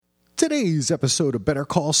Today's episode of Better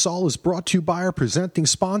Call Saul is brought to you by our presenting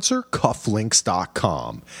sponsor,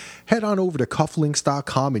 Cufflinks.com. Head on over to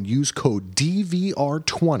Cufflinks.com and use code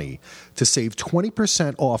DVR20 to save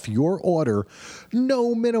 20% off your order,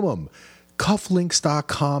 no minimum.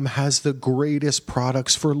 Cufflinks.com has the greatest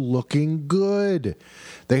products for looking good.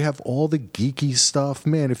 They have all the geeky stuff.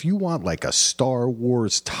 Man, if you want like a Star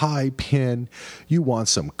Wars tie pin, you want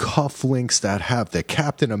some cufflinks that have the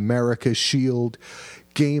Captain America shield,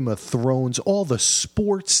 Game of Thrones, all the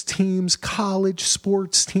sports teams, college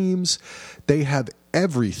sports teams, they have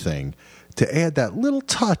everything to add that little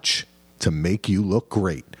touch to make you look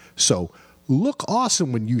great. So look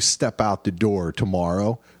awesome when you step out the door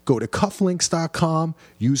tomorrow. Go to cufflinks.com,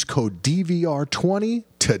 use code DVR20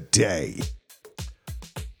 today.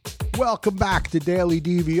 Welcome back to Daily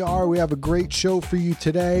DVR. We have a great show for you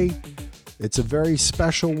today. It's a very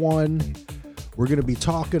special one. We're going to be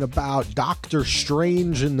talking about Doctor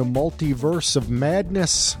Strange in the Multiverse of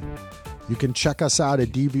Madness. You can check us out at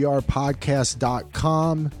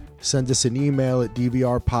dvrpodcast.com. Send us an email at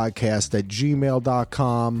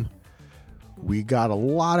dvrpodcast@gmail.com. We got a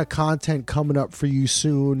lot of content coming up for you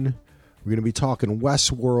soon. We're going to be talking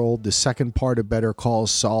Westworld, the second part of Better Call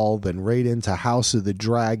Saul, then right into House of the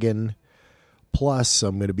Dragon. Plus,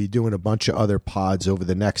 I'm going to be doing a bunch of other pods over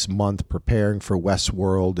the next month, preparing for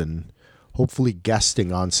Westworld and hopefully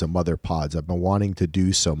guesting on some other pods. I've been wanting to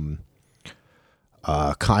do some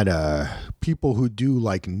kind of people who do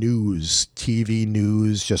like news, TV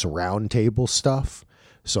news, just roundtable stuff.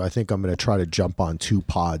 So I think I'm going to try to jump on 2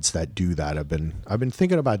 pods that do that. I've been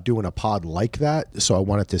thinking about doing a pod like that, so I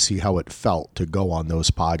wanted to see how it felt to go on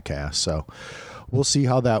those podcasts. So we'll see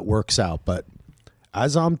how that works out. But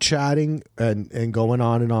as I'm chatting and going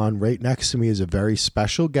on and on, right next to me is a very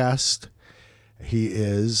special guest. He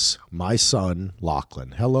is my son,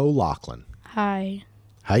 Lachlan. Hello, Lachlan. Hi.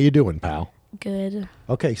 How you doing, pal? Good.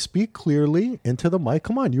 Okay, speak clearly into the mic.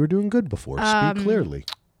 Come on, you were doing good before. Speak clearly.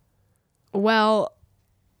 Well,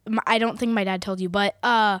 I don't think my dad told you, but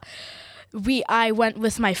I went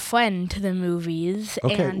with my friend to the movies.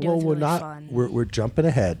 Okay, and well, it was we're really not. fun. We're jumping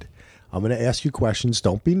ahead. I'm going to ask you questions.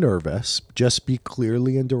 Don't be nervous. Just speak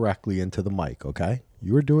clearly and directly into the mic. Okay?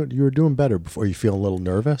 You were doing better before. You feel a little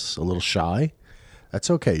nervous, a little shy. That's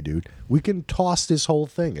okay, dude. We can toss this whole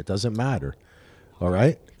thing. It doesn't matter. All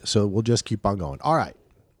right? So we'll just keep on going. All right.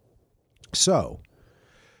 So,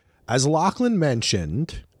 as Lachlan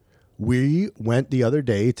mentioned, we went the other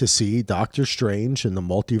day to see Doctor Strange in the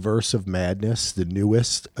Multiverse of Madness, the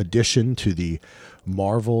newest addition to the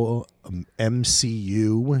Marvel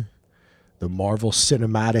MCU, the Marvel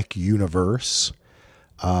Cinematic Universe.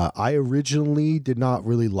 I originally did not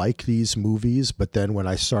really like these movies, but then when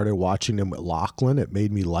I started watching them with Lachlan, it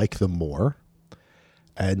made me like them more.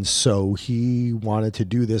 And so he wanted to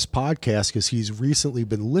do this podcast because he's recently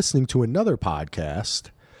been listening to another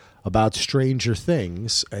podcast about Stranger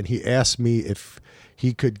Things, and he asked me if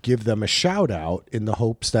he could give them a shout out in the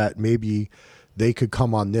hopes that maybe they could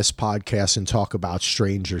come on this podcast and talk about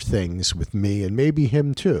Stranger Things with me and maybe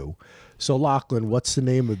him too. So Lachlan, what's the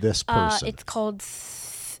name of this person? It's called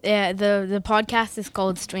the podcast is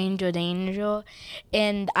called Stranger Danger,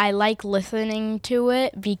 and I like listening to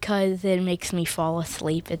it because it makes me fall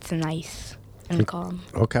asleep. It's nice and calm.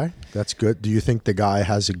 Okay, that's good. Do you think the guy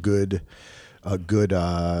has a good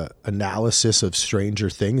analysis of Stranger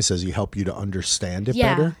Things? Does he help you to understand it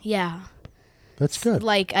better? Yeah. That's good.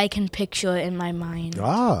 Like I can picture it in my mind.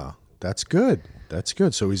 Ah, that's good. That's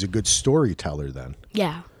good. So he's a good storyteller then.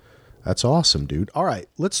 Yeah. That's awesome, dude. All right,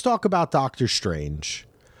 let's talk about Doctor Strange.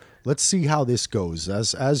 Let's see how this goes.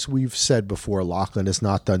 As we've said before, Lachlan has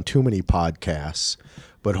not done too many podcasts,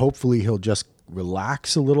 but hopefully he'll just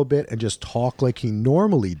relax a little bit and just talk like he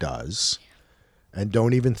normally does and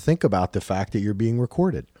don't even think about the fact that you're being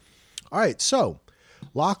recorded. All right, so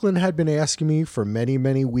Lachlan had been asking me for many,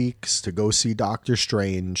 many weeks to go see Doctor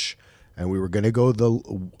Strange, and we were going to go the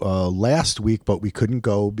last week, but we couldn't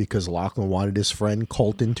go because Lachlan wanted his friend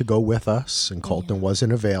Colton to go with us, and Colton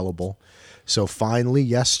wasn't available. So finally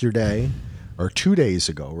yesterday, or 2 days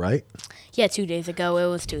ago, right? Yeah, 2 days ago. It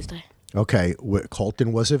was Tuesday. Okay,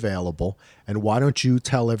 Colton was available. And why don't you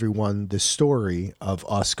tell everyone the story of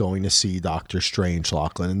us going to see Doctor Strange,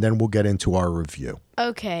 Lachlan, and then we'll get into our review.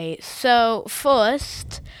 Okay, so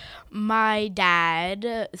first, my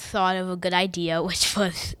dad thought of a good idea, which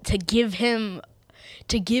was to give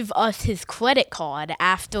us his credit card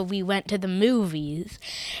after we went to the movies,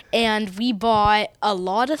 and we bought a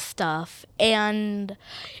lot of stuff, and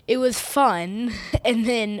it was fun. And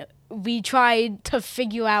then we tried to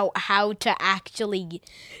figure out how to actually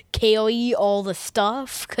carry all the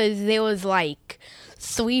stuff, because there was like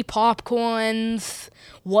 3 popcorns,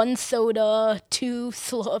 1 soda, 2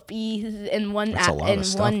 Slurpees, and one That's a lot of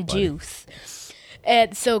stuff, one buddy. juice.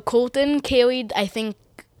 And so Colton carried, I think,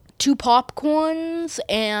 2 popcorns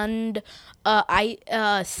and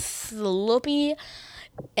Slurpee,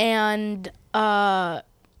 and I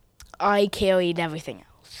carried everything else.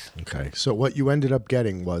 Okay, so what you ended up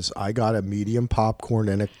getting was I got a medium popcorn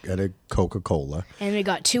and a Coca-Cola. And we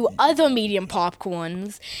got 2 other medium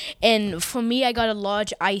popcorns. And for me, I got a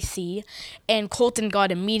large icy. And Colton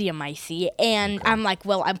got a medium icy. And I'm like,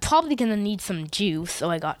 well, I'm probably going to need some juice. So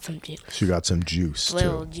I got some juice. So you got some juice,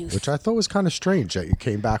 Little too. juice. Which I thought was kind of strange that you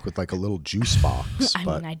came back with like a little juice box. I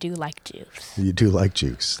but mean, I do like juice. you do like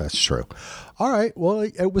juice. That's true. All right. Well,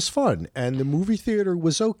 it was fun. And the movie theater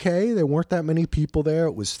was okay. There weren't that many people there.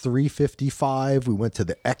 It was $3.55. We went to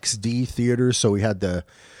the XD theater. So we had the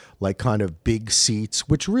like kind of big seats,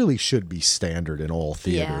 which really should be standard in all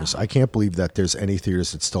theaters. Yeah. I can't believe that there's any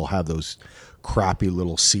theaters that still have those crappy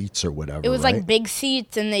little seats or whatever. It was right? like big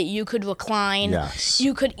seats and that you could recline. Yes.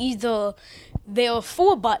 You could either, there were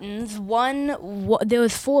 4 buttons. There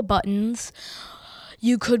was 4 buttons.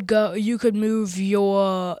 You could move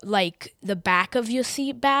your, like, the back of your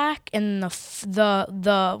seat back and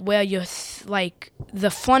where your, like, the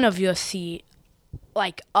front of your seat,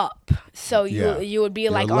 like, up. So you would be,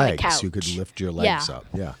 Your like, legs. on a couch. You could lift your legs Yeah. up.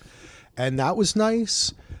 Yeah. And that was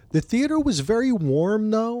nice. The theater was very warm,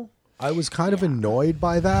 though. I was kind of annoyed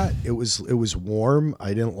by that. It was warm.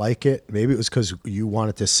 I didn't like it. Maybe it was because you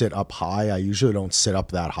wanted to sit up high. I usually don't sit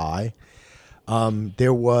up that high.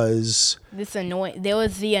 There was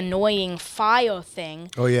the annoying fire thing.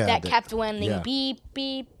 Oh, yeah, That kept running beep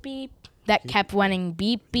beep beep. That kept running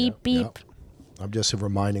beep beep beep. Yep. I'm just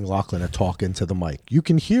reminding Lachlan to talk into the mic. You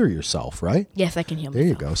can hear yourself, right? Yes, I can hear There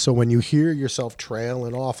you myself. go. So when you hear yourself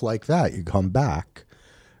trailing off like that, you come back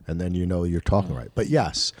and then you know you're talking right. But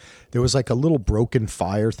yes, there was like a little broken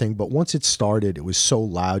fire thing, but once it started, it was so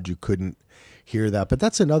loud you couldn't hear that. But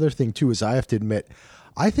that's another thing too, is I have to admit,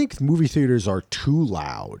 I think movie theaters are too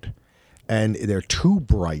loud and they're too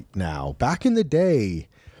bright now. Back in the day,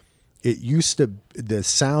 it used to, the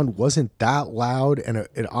sound wasn't that loud, and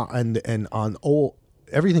on old,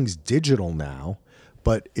 everything's digital now,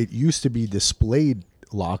 but it used to be displayed.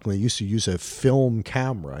 Lachlan used to use a film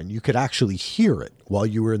camera, and you could actually hear it while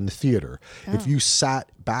you were in the theater. If you sat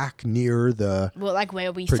back near the Well, like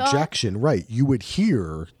where we saw it, projection, right, you would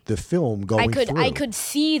hear the film going through. I could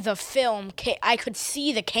see the film. I could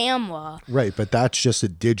see the camera. Right, but that's just a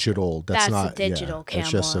digital. That's not a digital camera.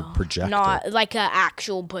 It's just a projector. Not like an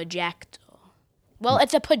actual projector. Well,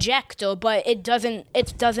 it's a projector, but it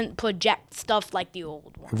doesn't project stuff like the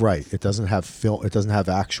old one. Right. It doesn't have film. It doesn't have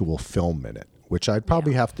actual film in it, which I'd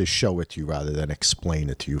probably have to show it to you rather than explain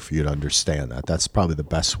it to you for you to understand that. That's probably the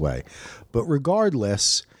best way. But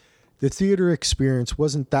regardless, the theater experience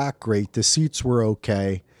wasn't that great. The seats were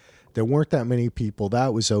okay. There weren't that many people.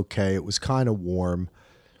 That was okay. It was kind of warm.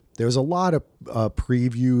 There was a lot of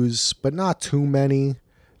previews, but not too many.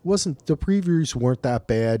 The previews weren't that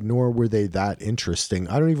bad, nor were they that interesting.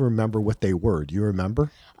 I don't even remember what they were. Do you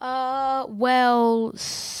remember? Well,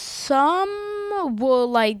 some were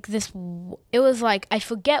like this. It was like, I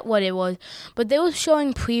forget what it was, but they were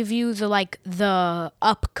showing previews of like the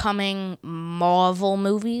upcoming Marvel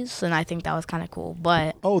movies, and I think that was kind of cool.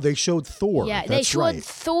 But Oh, they showed Thor. yeah, That's they showed right.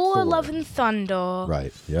 Thor: Love and Thunder.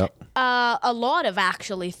 Right. Yep. A lot of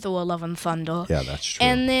actually Thor: Love and Thunder. Yeah, that's true.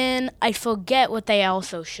 And then I forget what they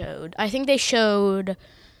also showed. I think they showed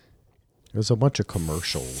There's a bunch of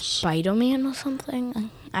commercials. Spider-Man or something.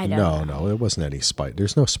 I don't know. No, it wasn't any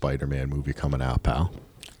There's no Spider-Man movie coming out, pal.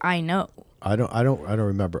 I know. I don't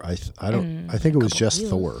remember. I think it was just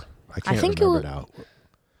Thor. I can't think it remember was- now.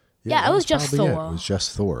 Yeah, it that was just probably Thor. It was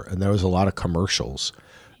just Thor, and there was a lot of commercials.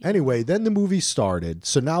 Anyway, then the movie started.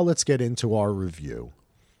 So now let's get into our review,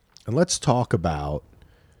 and let's talk about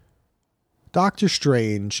Doctor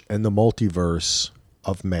Strange and the Multiverse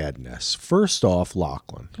of Madness. First off,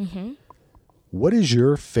 Lachlan, what is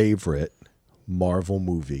your favorite Marvel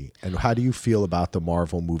movie, and how do you feel about the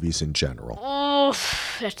Marvel movies in general? Oh,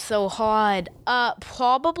 that's so hard.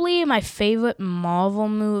 Probably my favorite Marvel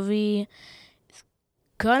movie is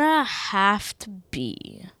gonna have to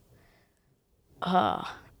be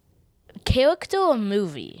character or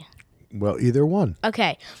movie. Well, either one.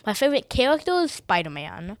 Okay, my favorite character is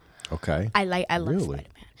Spider-Man. Okay. I love Really? Spider-Man.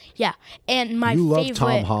 Yeah, and my You love favorite.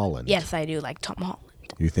 Tom Holland. Yes, I do like Tom Holland.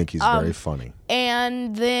 You think he's very funny.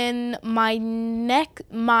 And then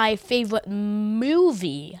my favorite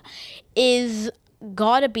movie is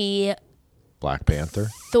gotta be Black Panther.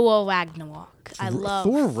 Thor Ragnarok. I love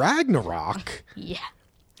Thor Ragnarok. Yeah.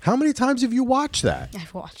 How many times have you watched that?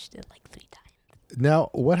 I've watched it like 3 times. Now,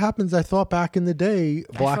 what happens? I thought back in the day,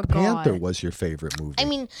 Black forgot. Panther was your favorite movie. I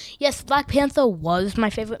mean, yes, Black Panther was my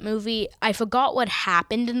favorite movie. I forgot what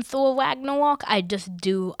happened in Thor Ragnarok. I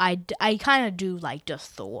kind of do like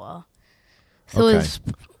just Thor. So Okay. it's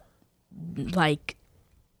like,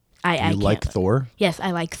 I you like can't- Thor? Yes,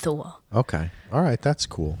 I like Thor. Okay. All right. That's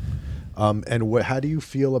cool. And how do you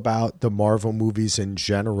feel about the Marvel movies in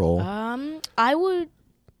general? I would,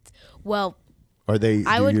 well, Are they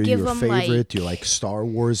I would give your them, favorite? like- Do you like Star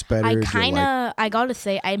Wars better? I Do you kind like of, I gotta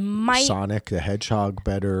say, I might Sonic the Hedgehog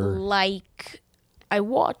better? I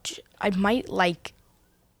might like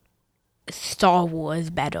Star Wars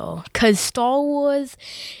better. Because Star Wars,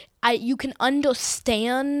 you can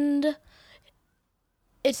understand,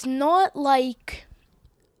 it's not like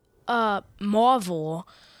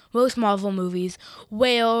most Marvel movies,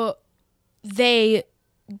 where they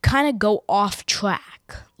kind of go off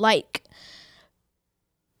track. Like,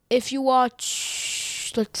 if you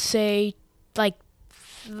watch, let's say, like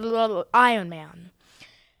Iron Man,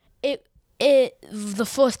 the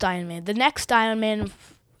first Iron Man, the next Iron Man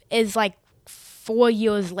is like 4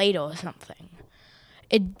 years later or something.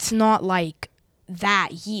 It's not like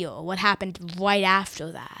that year. What happened right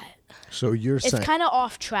after that? So you're It's saying kind of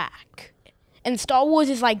off track. And Star Wars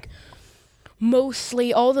is like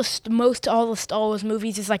mostly all the Star Wars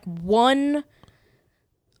movies is like one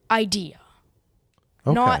idea,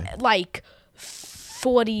 okay. not like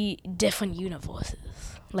 40 different universes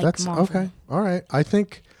like That's Marvel. okay. All right. I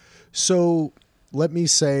think so. Let me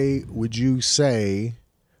say, would you say,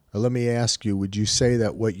 or let me ask you, would you say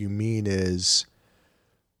that what you mean is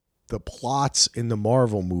the plots in the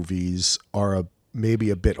Marvel movies are maybe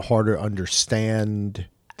a bit harder to understand?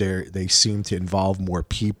 They seem to involve more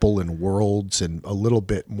people and worlds and a little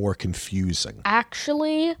bit more confusing.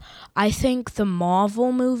 Actually, I think the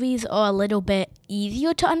Marvel movies are a little bit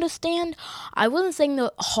easier to understand. I wasn't saying they're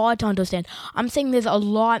hard to understand. I'm saying there's a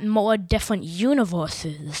lot more different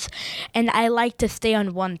universes, and I like to stay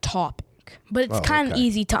on one topic. But it's kind of okay.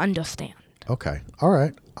 easy to understand. Okay. All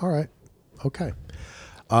right. Okay.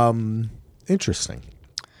 Interesting.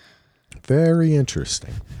 Very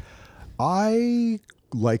interesting. I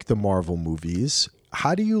like the Marvel movies.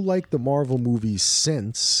 How do you like the Marvel movies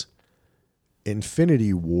since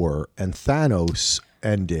Infinity War and Thanos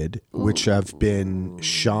ended, which have been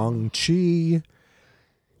Shang-Chi,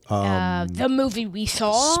 The movie we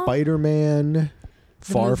saw. Spider-Man,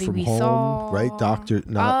 Far movie From we Home, saw. right? Doctor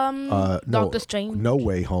Strange. No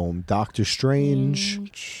Way Home, Doctor Strange,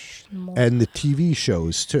 and the TV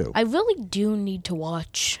shows too. I really do need to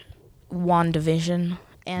watch WandaVision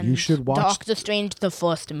and You should watch- Doctor Strange, the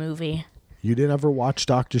first movie. You didn't ever watch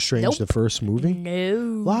Doctor Strange, Nope. the first movie?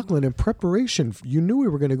 No. Lachlan, in preparation, you knew we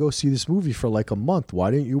were going to go see this movie for like a month. Why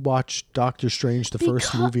didn't you watch Doctor Strange, the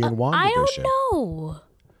first movie in WandaVision? I don't know.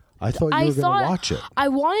 I thought you were going to watch it. I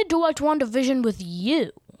wanted to watch WandaVision with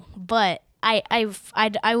you, but I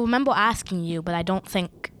remember asking you, but I don't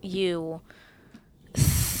think you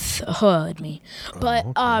heard me. But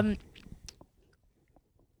I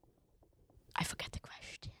forget the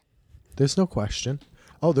question. There's no question.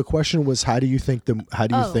 Oh, the question was, how do you think it's I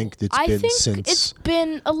been think since? it's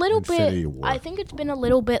been a little Infinity bit. War? I think it's been a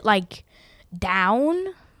little bit like down.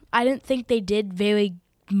 I didn't think they did very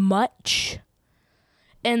much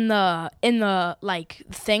in the like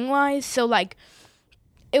thing wise. So like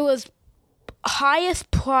it was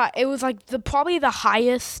it was like probably the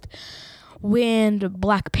highest when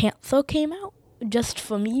Black Panther came out, just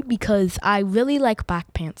for me, because I really like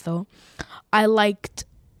Black Panther. I liked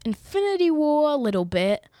Infinity War a little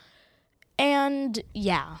bit, and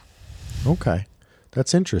yeah. Okay,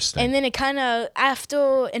 that's interesting. And then it kind of,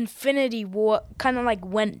 after Infinity War, kind of like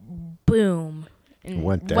went boom. And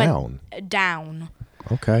Went down. Down.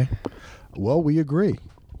 Okay. Well, we agree.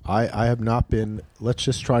 I have not been. Let's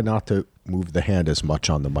just try not to move the hand as much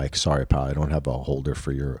on the mic. Sorry, pal. I don't have a holder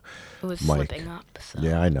for your It was mic. slipping up. So.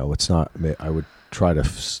 Yeah, I know. It's not. I would try to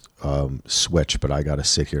switch, but I got to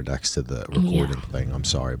sit here next to the recording thing. I'm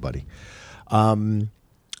sorry, buddy.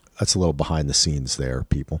 That's a little behind the scenes there,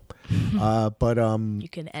 people. But You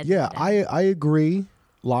can edit yeah, it out. I agree,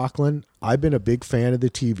 Lachlan. I've been a big fan of the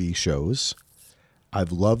TV shows.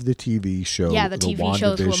 I've loved the TV show. Yeah, the TV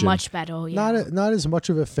shows were WandaVision. much better. Yeah. Not as much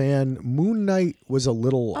of a fan. Moon Knight was a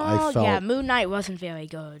little. I Oh felt yeah, Moon Knight wasn't very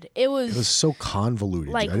good. It was so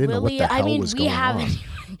convoluted. like I didn't know what really. the hell I mean, was we going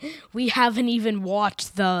on. haven't even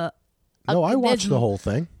watched the. No, I watched there's- the whole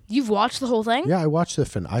thing. You've watched the whole thing? Yeah, I watched the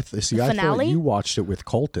finale. I thought finale? you watched it with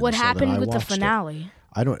Colton. What so then happened I with the watched it. finale?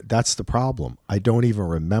 I don't. That's the problem. I don't even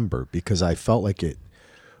remember because I felt like it.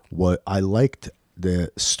 What I liked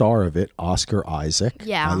the star of it, Oscar Isaac.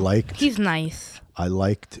 Yeah. He's nice. I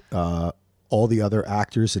liked all the other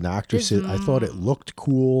actors and actresses. I thought it looked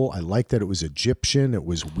cool. I liked that it was Egyptian. It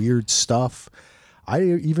was weird stuff. I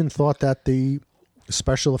even thought that the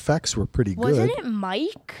special effects were pretty good. Wasn't it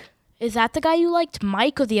Mike? Is that the guy you liked?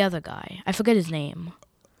 Mike or the other guy? I forget his name.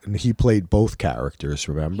 And he played both characters,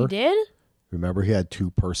 remember? He did? Remember he had two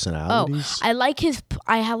personalities? I like his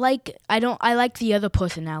I like the other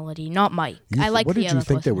personality, not Mike. I like What the did other you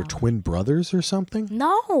think they were personality. twin brothers or something?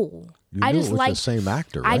 No. You I knew just it was like the same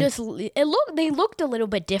actor, right? they looked a little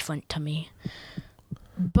bit different to me.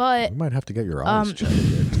 But You might have to get your eyes checked.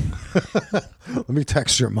 Let me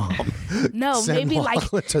text your mom. no, Send maybe like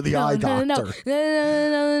Lachlan to the no, eye no, no, doctor.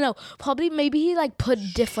 no. Probably maybe he like put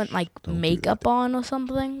different like makeup on or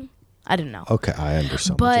something. I don't know. Okay, I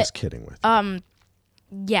understand. But, I'm just kidding with you.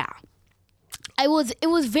 Yeah. It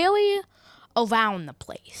was very around the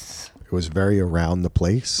place. It was very around the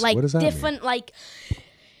place. Like What does that different like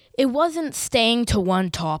it wasn't staying to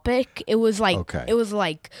one topic. It was like Okay. it was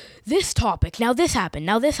like this topic. Now this happened.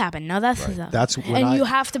 Now this happened. Now that's happened. That's when and I- you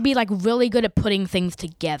have to be like really good at putting things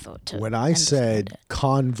together to mean? When I said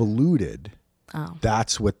convoluted,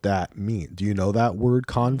 that's what that means. Do you know that word,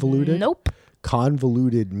 convoluted? Nope.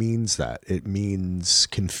 Convoluted means that. It means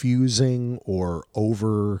confusing or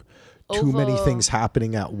over too many things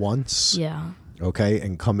happening at once. Yeah. Okay,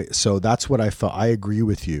 and coming. So that's what I felt. I agree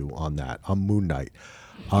with you on that. On Moon Knight.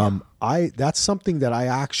 That's something that I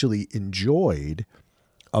actually enjoyed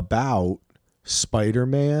about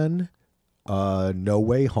Spider-Man, No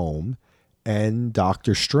Way Home, and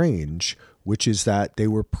Doctor Strange, which is that they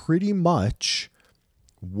were pretty much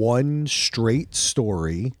one straight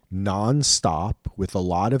story, nonstop, with a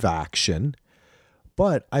lot of action.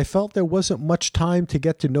 But I felt there wasn't much time to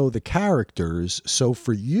get to know the characters. So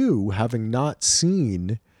for you, having not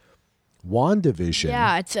seen WandaVision,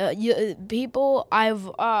 Yeah, it's people.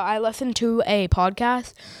 I listened to a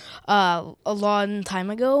podcast a long time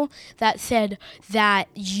ago that said that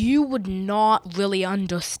you would not really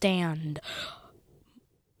understand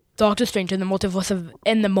Doctor Strange and the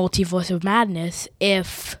Multiverse of Madness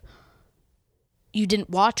if you didn't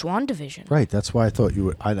watch WandaVision. right? That's why I thought you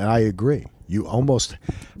would. I agree. You almost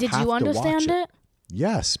Did have you to understand watch it?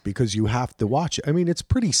 Yes, because you have to watch it. I mean, it's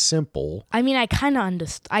pretty simple. I mean, I kind of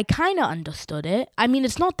understood it. I mean,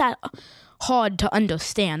 it's not that hard to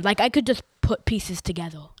understand. Like I could just put pieces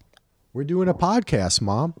together. We're doing a podcast,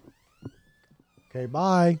 Mom. Okay,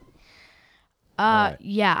 bye.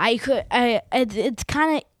 Yeah, I could. It's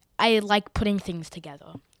kind of. I like putting things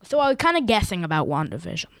together. So I was kind of guessing about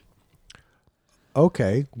WandaVision.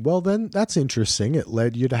 Okay, well then that's interesting. It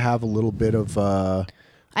led you to have a little bit of.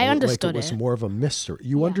 I understood like it was it. more of a mystery.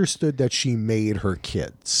 You understood that she made her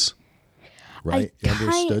kids, right? You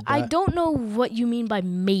understood that. I don't know what you mean by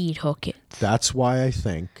made her kids. That's why I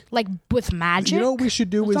think. Like with magic. You know what we should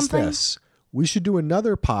do or is something? this. We should do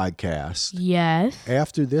another podcast Yes.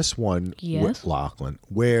 after this one Yes. with Lachlan,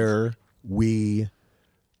 where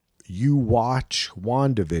you watch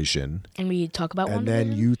WandaVision, And we talk about and WandaVision.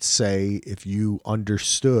 then you'd say if you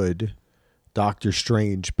understood Doctor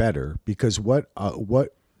Strange better, because what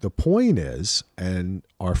the point is, and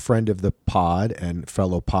our friend of the pod and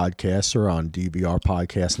fellow podcaster on DVR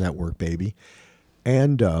Podcast Network, baby,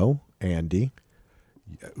 Andy,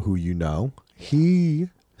 who you know, he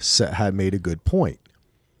had made a good point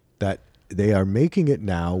that they are making it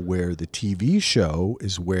now where the TV show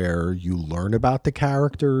is where you learn about the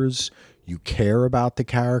characters, you care about the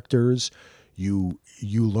characters, you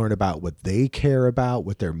learn about what they care about,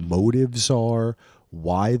 what their motives are,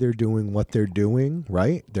 why they're doing what they're doing,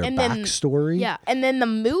 right? Their backstory. Yeah, and then the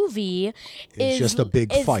movie is just a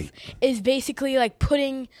big fight. Is basically like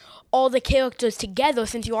putting all the characters together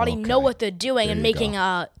since you already know Okay. what they're doing There and you making go.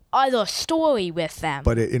 a other story with them.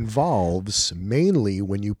 But it involves mainly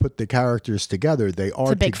when you put the characters together, they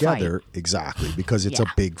are a big together exactly because it's a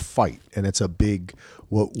Yeah. big fight and it's a big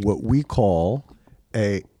what we call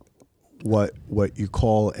a what you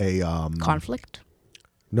call a Conflict.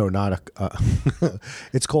 no, not a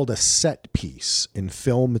it's called a set piece. In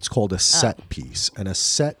film it's called a set piece. And a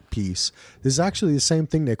set piece this is actually the same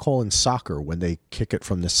thing they call in soccer when they kick it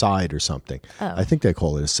from the side or something. I think they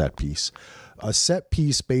call it a set piece. A set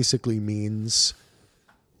piece basically means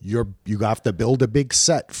you have to build a big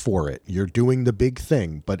set for it. You're doing the big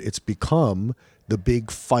thing, but it's become the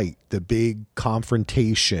big fight, the big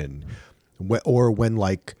confrontation, or when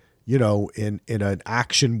like, you know, in an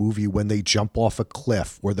action movie when they jump off a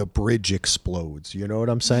cliff or the bridge explodes. You know what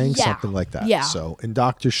I'm saying? Yeah. Something like that. Yeah. So in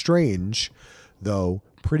Doctor Strange, though,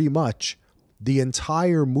 pretty much the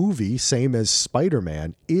entire movie, same as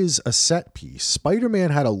Spider-Man, is a set piece.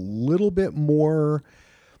 Spider-Man had a little bit more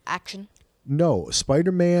Action. No,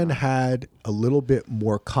 Spider-Man had a little bit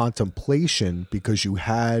more contemplation because you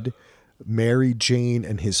had Mary Jane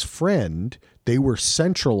and his friend. They were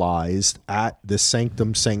centralized at the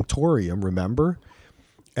Sanctum Sanctorum, remember?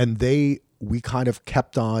 And we kind of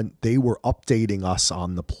kept on, they were updating us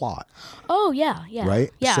on the plot. Oh, yeah. Right?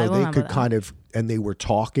 Yeah, so I they remember could that. kind of, and they were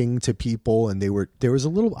talking to people, and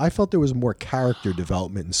I felt there was more character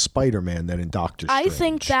development in Spider-Man than in Doctor Strange. I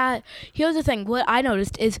think that, here's the thing, what I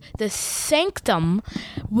noticed is the Sanctum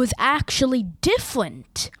was actually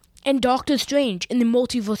different in Doctor Strange in the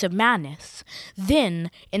Multiverse of Madness than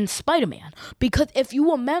in Spider-Man. Because if you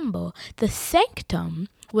remember, the Sanctum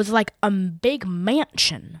was like a big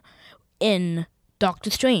mansion in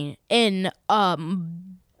Doctor Strange, in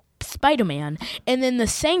Spider-Man, and then the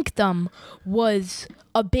Sanctum was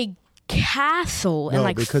a big castle and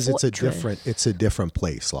like because fortress. it's a different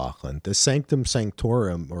place, Lachlan. The Sanctum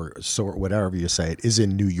Sanctorum, or whatever you say it, is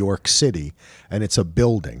in New York City, and it's a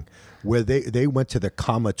building where they went to the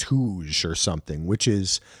Comatouge or something, which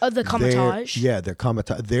is The Comatage? their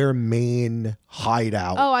Comatage, their main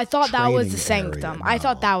hideout. Oh, I thought that was the training area. Sanctum. I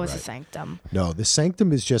thought that was right. the Sanctum. No, the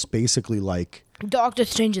Sanctum is just basically like, Doctor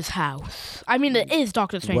Strange's house. I mean, it is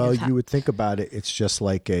Doctor Strange's house. you would think about it, it's just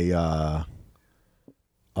like a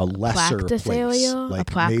lesser Practice place. area? Like A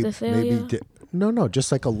practice area? No,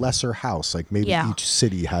 just like a lesser house. Like maybe Yeah. each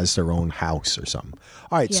city has their own house or something.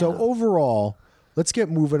 All right, so Yeah. overall, let's get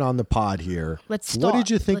moving on the pod here. Let's What did start.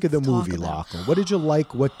 you think of the Let's talk movie, about- Lachlan? What did you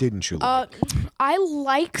like? What didn't you like? I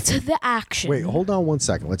liked the action. Wait, hold on one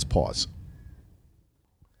second. Let's pause.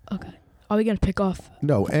 Okay. Are we going to pick off?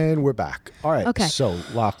 No, and we're back. All right. Okay. So,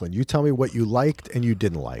 Lachlan, you tell me what you liked and you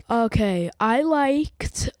didn't like. Okay. I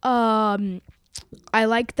liked the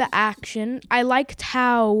action. I liked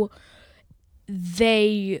how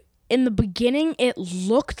in the beginning, it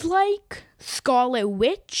looked like Scarlet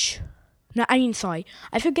Witch. No, I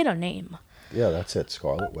forget her name. Yeah, that's it.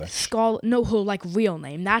 Scarlet Witch. Her like real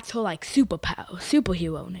name. That's her like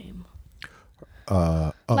superhero name.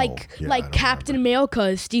 Yeah, I don't Captain America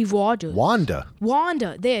is Steve Rogers. Wanda.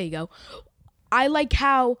 Wanda, there you go. I like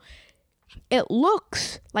how it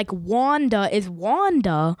looks like Wanda is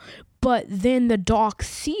Wanda, but then the Dark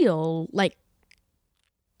Seal like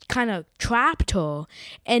kind of trapped her,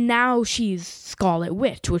 and now she's Scarlet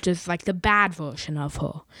Witch, which is like the bad version of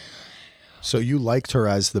her. So you liked her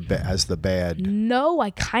as the bad. No, I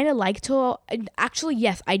kind of liked her. Actually,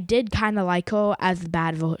 yes, I did kind of like her as the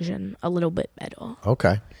bad version a little bit better.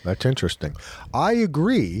 Okay, that's interesting. I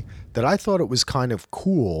agree that I thought it was kind of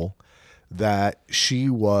cool that she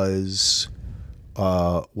was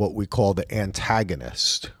what we call the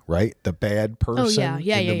antagonist, right? The bad person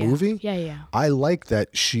in the movie. Yeah. I like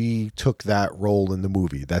that she took that role in the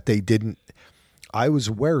movie, that they didn't. I was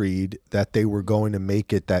worried that they were going to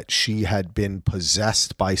make it that she had been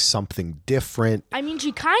possessed by something different. I mean,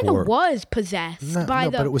 she kind of was possessed by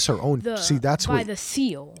but it was her own. See, that's by what. the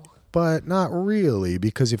seal. But not really,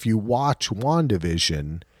 because if you watch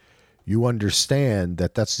WandaVision, you understand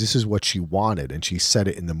that this is what she wanted, and she said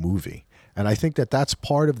it in the movie. And I think that that's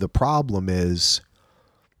part of the problem is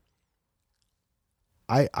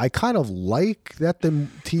I kind of like that the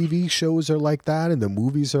TV shows are like that and the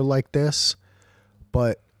movies are like this,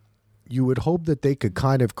 but you would hope that they could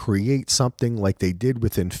kind of create something like they did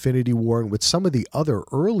with Infinity War and with some of the other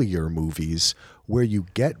earlier movies where you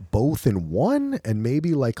get both in one, and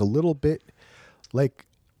maybe like a little bit, like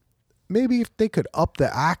maybe if they could up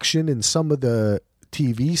the action in some of the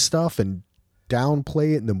TV stuff and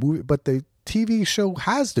downplay it in the movie, but the TV show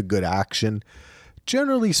has the good action.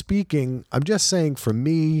 Generally speaking, I'm just saying, for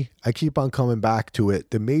me, I keep on coming back to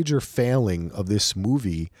it. The major failing of this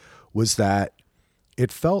movie was that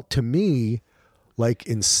it felt to me like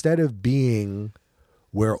instead of being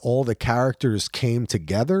where all the characters came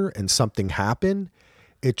together and something happened,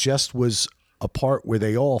 it just was a part where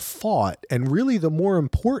they all fought, and really the more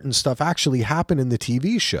important stuff actually happened in the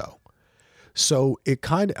TV show. So it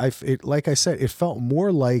kind of, like I said, it felt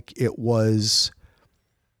more like it was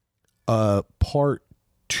part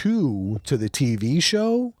 2 to the TV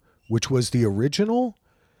show, which was the original,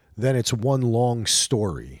 then it's one long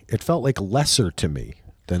story. It felt like lesser to me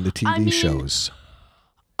than the TV shows.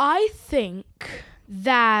 I think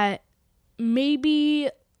that maybe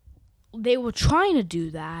they were trying to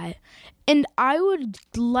do that, and I would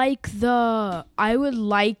like the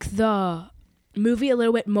movie a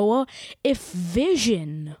little bit more if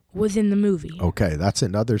Vision was in the movie. Okay, that's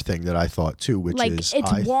another thing that I thought too, which Like is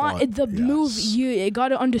it's movie. You got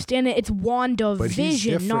to understand it. It's Wanda But he's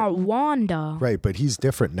Vision, not Wanda. right, but he's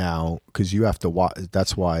different now because you have to watch.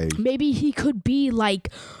 That's why. Maybe he could be like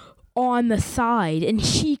on the side, and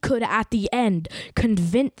he could at the end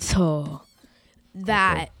convince her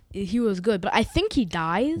that he was good. But I think he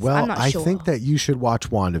dies. Well, I'm not sure. I think that you should watch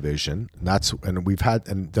WandaVision.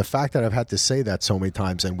 And the fact that I've had to say that so many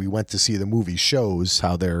times, and we went to see the movie shows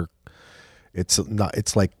how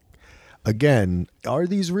it's like, again, are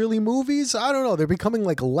these really movies? I don't know. They're becoming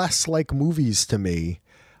like less like movies to me.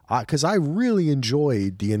 Because I really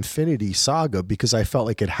enjoyed the Infinity Saga because I felt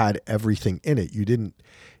like it had everything in it.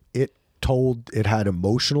 It had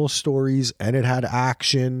emotional stories and it had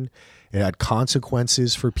action. It had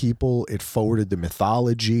consequences for people. It forwarded the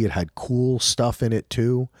mythology. It had cool stuff in it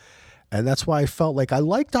too. And that's why I felt like I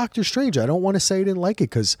liked Doctor Strange. I don't want to say I didn't like it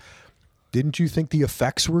because didn't you think the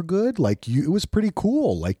effects were good? Like it was pretty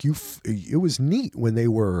cool. Like it was neat when they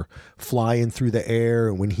were flying through the air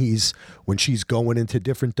and when she's going into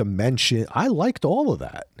different dimensions. I liked all of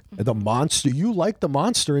that. The monster, you liked the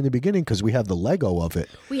monster in the beginning because we have the Lego of it.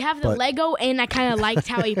 We have the Lego, and I kind of liked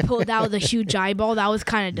how he pulled out the huge eyeball. That was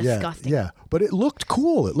kind of disgusting. Yeah, but it looked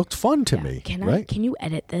cool. It looked fun to me. Can you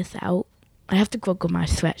edit this out? I have to go get my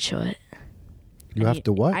sweatshirt. You have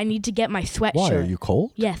to what? I need to get my sweatshirt. Why? Are you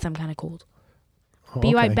cold? Yes, I'm kind of cold. Oh,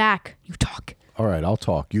 Be right back. You talk. All right, I'll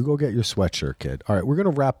talk. You go get your sweatshirt, kid. All right, we're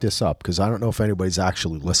going to wrap this up because I don't know if anybody's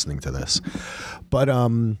actually listening to this. But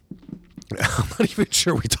I'm not even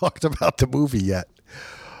sure we talked about the movie yet.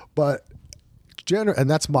 But and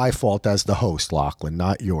that's my fault as the host, Lachlan,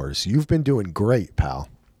 not yours. You've been doing great, pal.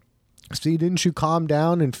 See, didn't you calm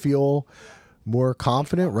down and feel more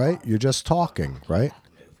confident, right? You're just talking, right?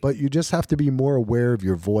 But you just have to be more aware of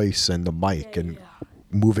your voice and the mic and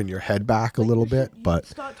moving your head back a little bit.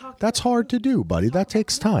 But that's hard to do, buddy. That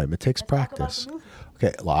takes time. It takes practice.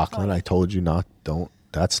 Okay, Lachlan, I told you don't.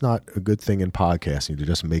 That's not a good thing in podcasting to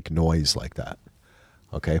just make noise like that.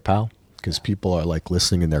 Okay, pal? Because people are like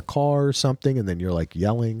listening in their car or something, and then you're like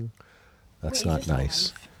yelling. That's not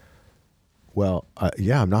nice. Well,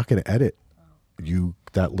 I'm not going to edit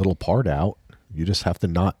that little part out. You just have to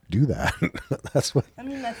not do that. That's what. I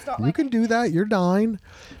mean, that's not. You can do that. You're 9.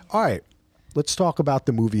 All right, let's talk about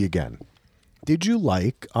the movie again. Did you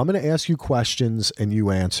like? I'm going to ask you questions and you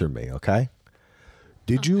answer me. Okay.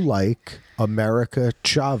 Did you like America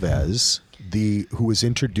Chavez, who was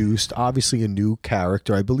introduced, obviously a new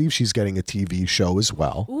character? I believe she's getting a TV show as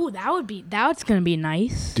well. Ooh, that's going to be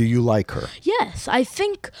nice. Do you like her? Yes, I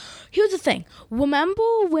think, here's the thing.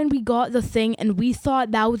 Remember when we got the thing and we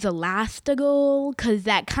thought that was Elastigirl? Because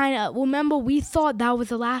remember we thought that was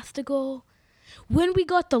Elastigirl? When we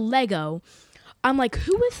got the Lego, I'm like,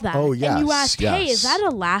 who is that? Oh, yes. And you asked, hey, is that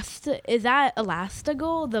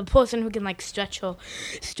Elastigirl? The person who can like stretch her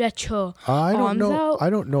I don't arms know. out? I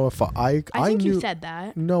don't know if I think knew, you said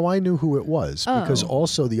that. No, I knew who it was because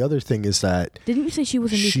also the other thing is that didn't you say she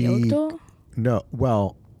was a new character? No,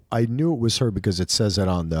 well, I knew it was her because it says it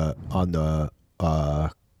on the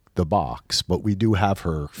box, but we do have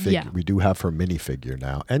her figure. Yeah. We do have her minifigure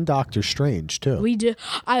now, and Doctor Strange too. We do.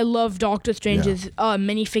 I love Doctor Strange's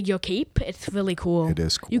minifigure cape. It's really cool. It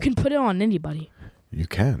is cool. You can put it on anybody. You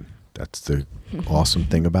can. That's the awesome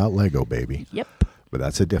thing about Lego, baby. Yep. But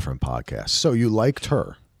that's a different podcast. So you liked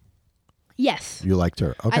her? Yes. You liked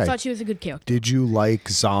her. Okay. I thought she was a good character. Did you like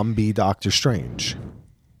zombie Doctor Strange?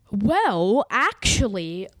 Well,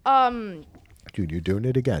 actually, dude, you're doing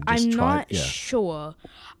it again. I'm not sure.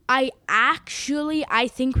 I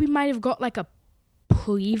think we might have got like a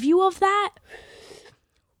preview of that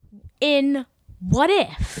in What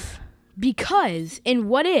If. Because in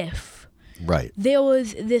What If, right, there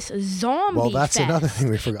was this zombie Well, that's fest, another thing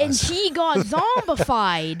we forgot. And he got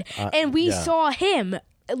zombified. And we saw him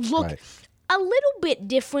look a little bit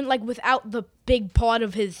different, like without the big part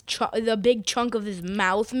of the big chunk of his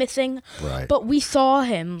mouth missing. Right. But we saw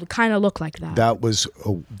him kind of look like that. That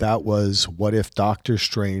was What If Doctor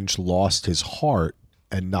Strange lost his heart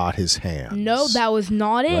and not his hands. No, that was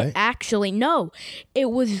not it. Right? Actually, no.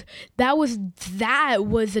 That was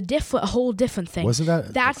a whole different thing. Wasn't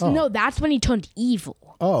that? That's when he turned evil.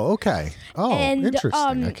 Oh, okay. Oh, and, interesting.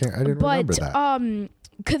 I didn't remember that.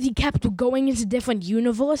 Because he kept going into different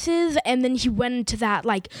universes, and then he went into that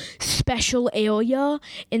like special area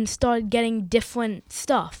and started getting different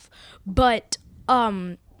stuff. But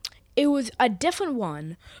it was a different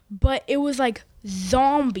one, but it was like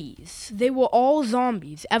zombies. They were all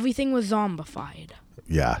zombies. Everything was zombified.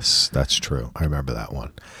 Yes, that's true. I remember that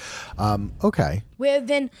one. Okay. Where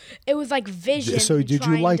then it was like Vision. So did you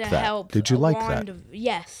trying like to that? help Did you like Wanda. that?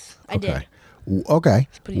 Yes, I Okay. did. Okay.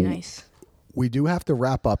 It's pretty nice. We do have to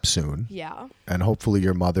wrap up soon. Yeah. And hopefully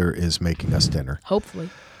your mother is making us dinner. Hopefully.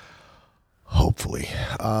 Hopefully.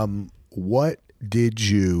 What did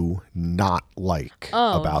you not like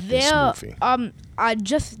about this movie? I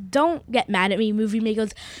just don't get mad at me, movie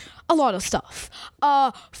makers. A lot of stuff.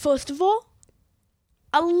 First of all,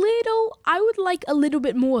 I would like a little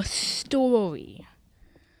bit more story.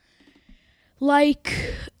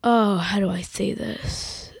 Like, how do I say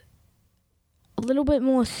this? A little bit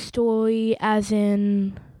more story, as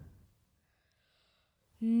in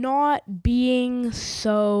not being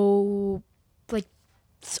so, like,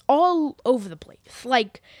 it's all over the place.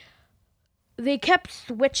 Like, they kept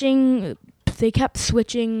switching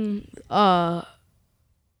POVs,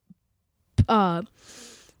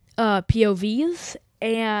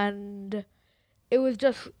 and it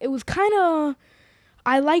was kind of,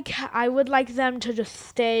 I would like them to just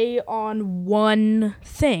stay on one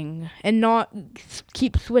thing and not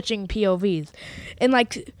keep switching POVs. And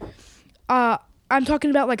like, I'm talking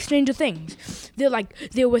about like Stranger Things. They're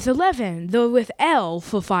with Eleven, they're with Elle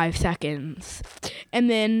for 5 seconds, and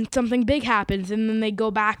then something big happens, and then they go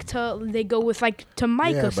with like to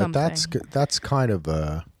Mike or something. But that's kind of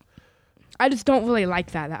I just don't really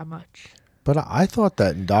like that much. But I thought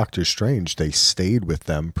that in Doctor Strange they stayed with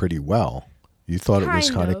them pretty well. You thought it was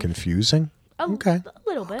kind of confusing? Okay. A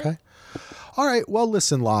little bit. Okay. All right. Well,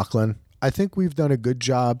 listen, Lachlan, I think we've done a good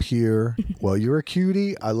job here. Well, you're a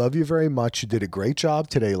cutie. I love you very much. You did a great job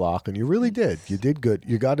today, Lachlan. You really did. You did good.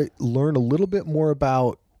 You got to learn a little bit more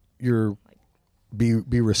about your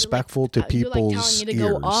be respectful to people's You're like telling me to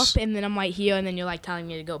ears. go up, and then I'm right here, and then you're like telling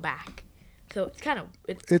me to go back. So it's kind of...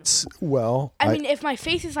 I mean, if my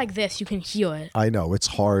face is like this, you can hear it. I know. It's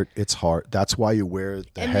hard. It's hard. That's why you wear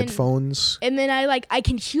the headphones. And then I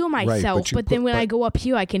can hear myself, but then when I go up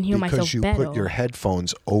here, I can hear myself better. Because you put your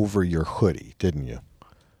headphones over your hoodie, didn't you?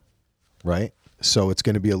 Right? So it's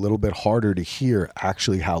going to be a little bit harder to hear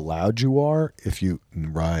actually how loud you are if you...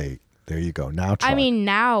 Right. There you go. Now try. I mean,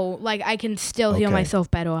 now, like, I can still hear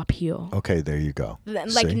myself better up here. Okay, there you go.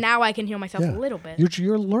 Like, see? Now I can hear myself a little bit.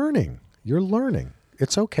 You're learning. You're learning.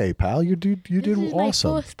 It's okay, pal. You did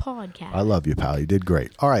awesome. My first podcast. I love you, pal. You did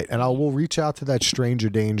great. All right, and we'll reach out to that stranger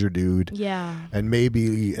danger dude. Yeah. And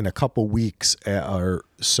maybe in a couple weeks or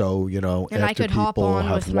so, and after I could people hop on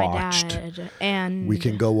have with watched, my dad, and we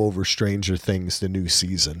can go over Stranger Things, the new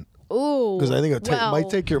season. Ooh. Because I think it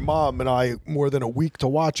might take your mom and I more than a week to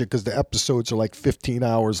watch it because the episodes are like 15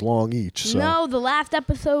 hours long each. So. No, the last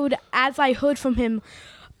episode, as I heard from him.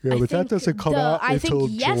 Yeah, but that doesn't come out until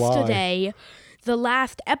July. Yesterday, the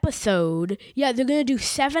last episode, they're going to do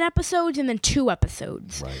 7 episodes and then 2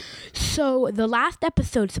 episodes. Right. So the last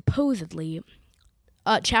episode, supposedly,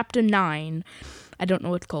 chapter 9, I don't know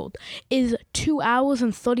what it's called, is 2 hours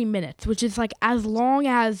and 30 minutes, which is like as long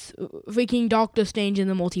as freaking Doctor Strange in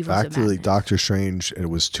the Multiverse of Madness. Actually, Doctor Strange, it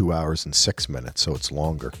was 2 hours and 6 minutes, so it's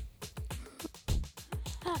longer.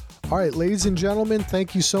 All right, ladies and gentlemen,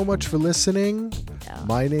 thank you so much for listening. Yeah.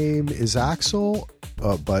 My name is Axel,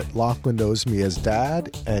 but Lachlan knows me as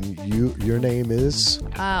Dad, and your name is?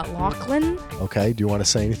 Lachlan. Okay, do you want to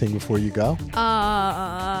say anything before you go?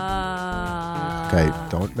 Okay,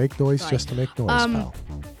 don't make noise just to make noise, pal.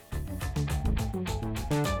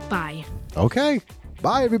 Bye. Okay,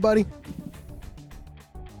 bye everybody.